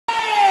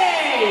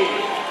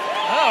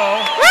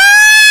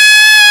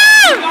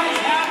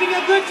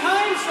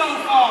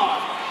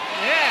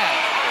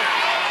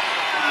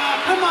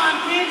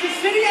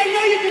City, I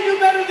know you can do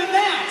better than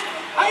that.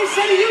 I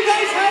said, are you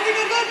guys having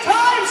a good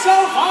time so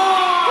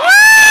far?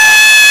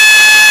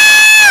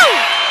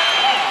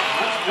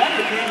 Much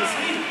better, Kansas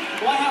City.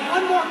 Well, I have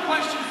one more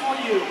question for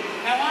you.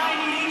 Now, I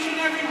need each and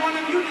every one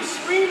of you to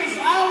scream as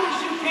loud as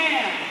you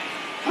can.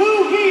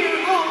 Who here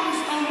owns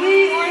a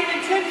Wii or a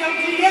Nintendo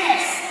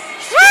DS?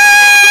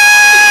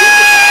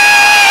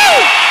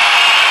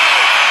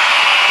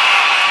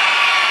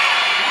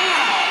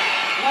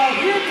 Well,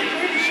 here at the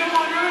greatest show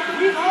on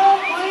earth, we've all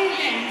played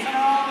games and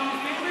are all new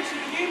favorites of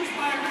the games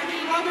by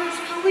Ridley Brothers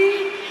for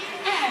Wii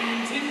and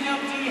Nintendo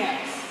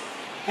DS.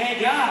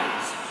 Hey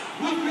guys,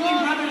 with Ridley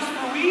Brothers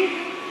for Wii,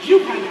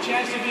 you've had a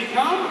chance to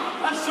become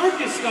a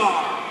circus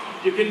star.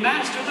 You can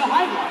master the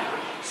highlighter,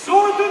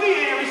 soar through the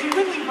air as a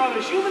Ridley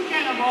Brothers human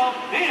cannonball,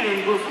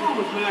 and perform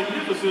with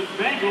magnificent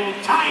Bengal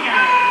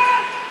tiger.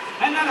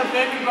 Another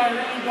favorite by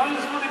Ridley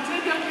Brothers for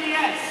Nintendo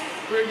DS,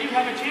 where you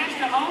have a chance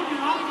to own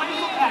your own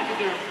playful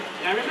pachyderm.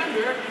 Now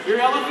remember, your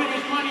elephant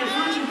is plenty of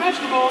fruits and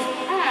vegetables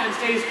and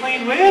stays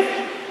clean with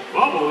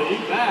bubbly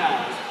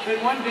baths. And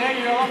one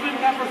day your elephant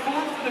can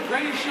perform for the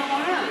greatest show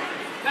on earth.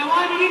 Now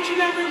I need each and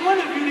every one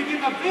of you to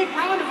give a big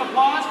round of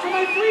applause for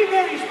my three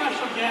very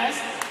special guests,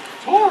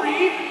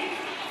 Tori,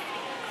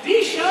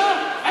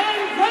 Disha,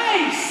 and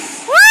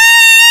Grace. Woo!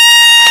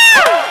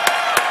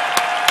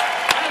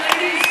 Hi,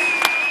 ladies.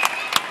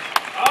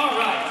 All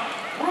right,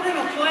 we're going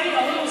to play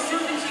a little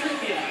circus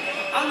trivia.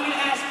 I'm going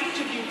to ask each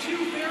of you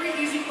two very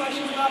easy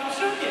questions about the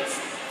circus.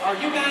 Are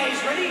you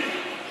guys ready?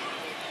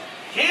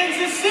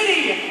 Kansas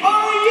City,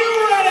 are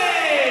you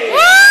ready? Woo!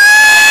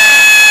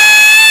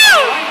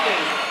 All right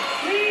then,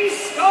 please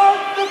start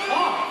the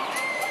clock.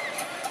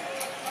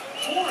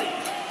 Tori,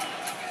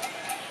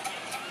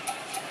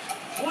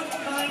 what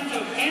kind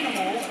of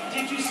animal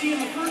did you see in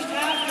the first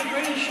half of the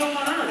greatest show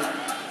on earth?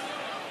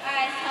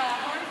 I saw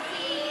a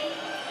horsey.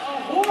 A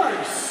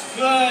horse.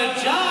 Good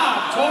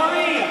job,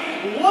 Tori.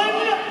 One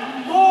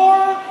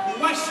more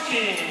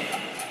question.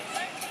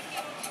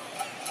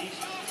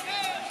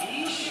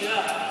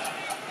 Isha.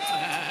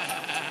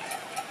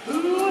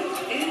 Who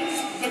is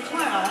the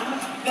clown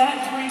that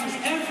brings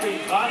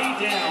everybody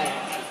down?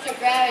 Mr.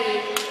 Gravity.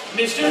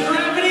 Mr.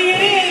 Gravity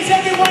it is!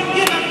 Everyone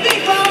give a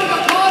big round of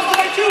applause for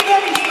my two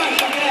very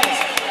special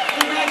guests.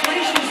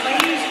 Congratulations,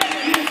 ladies.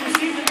 You have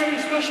received a very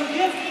special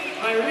gift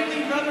by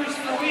Ridley Brothers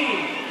for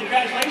Wii.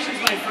 Congratulations,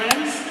 my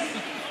friends.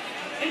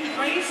 And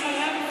Grace, I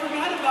haven't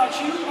forgot about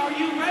you. Are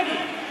you ready?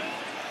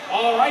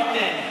 All right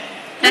then.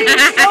 Please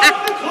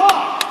start the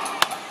clock.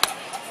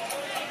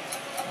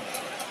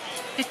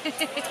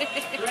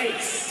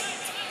 Grace.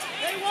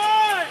 They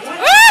won!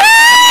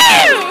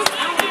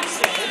 Alex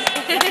says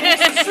that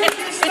makes the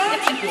circus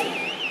magical.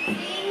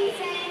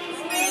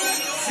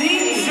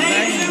 Sing,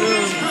 sang, zoo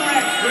is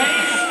correct,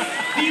 Grace.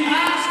 The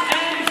last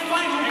and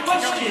final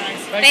question.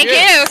 Thank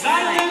you.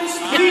 Silence,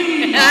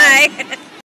 please. Hi.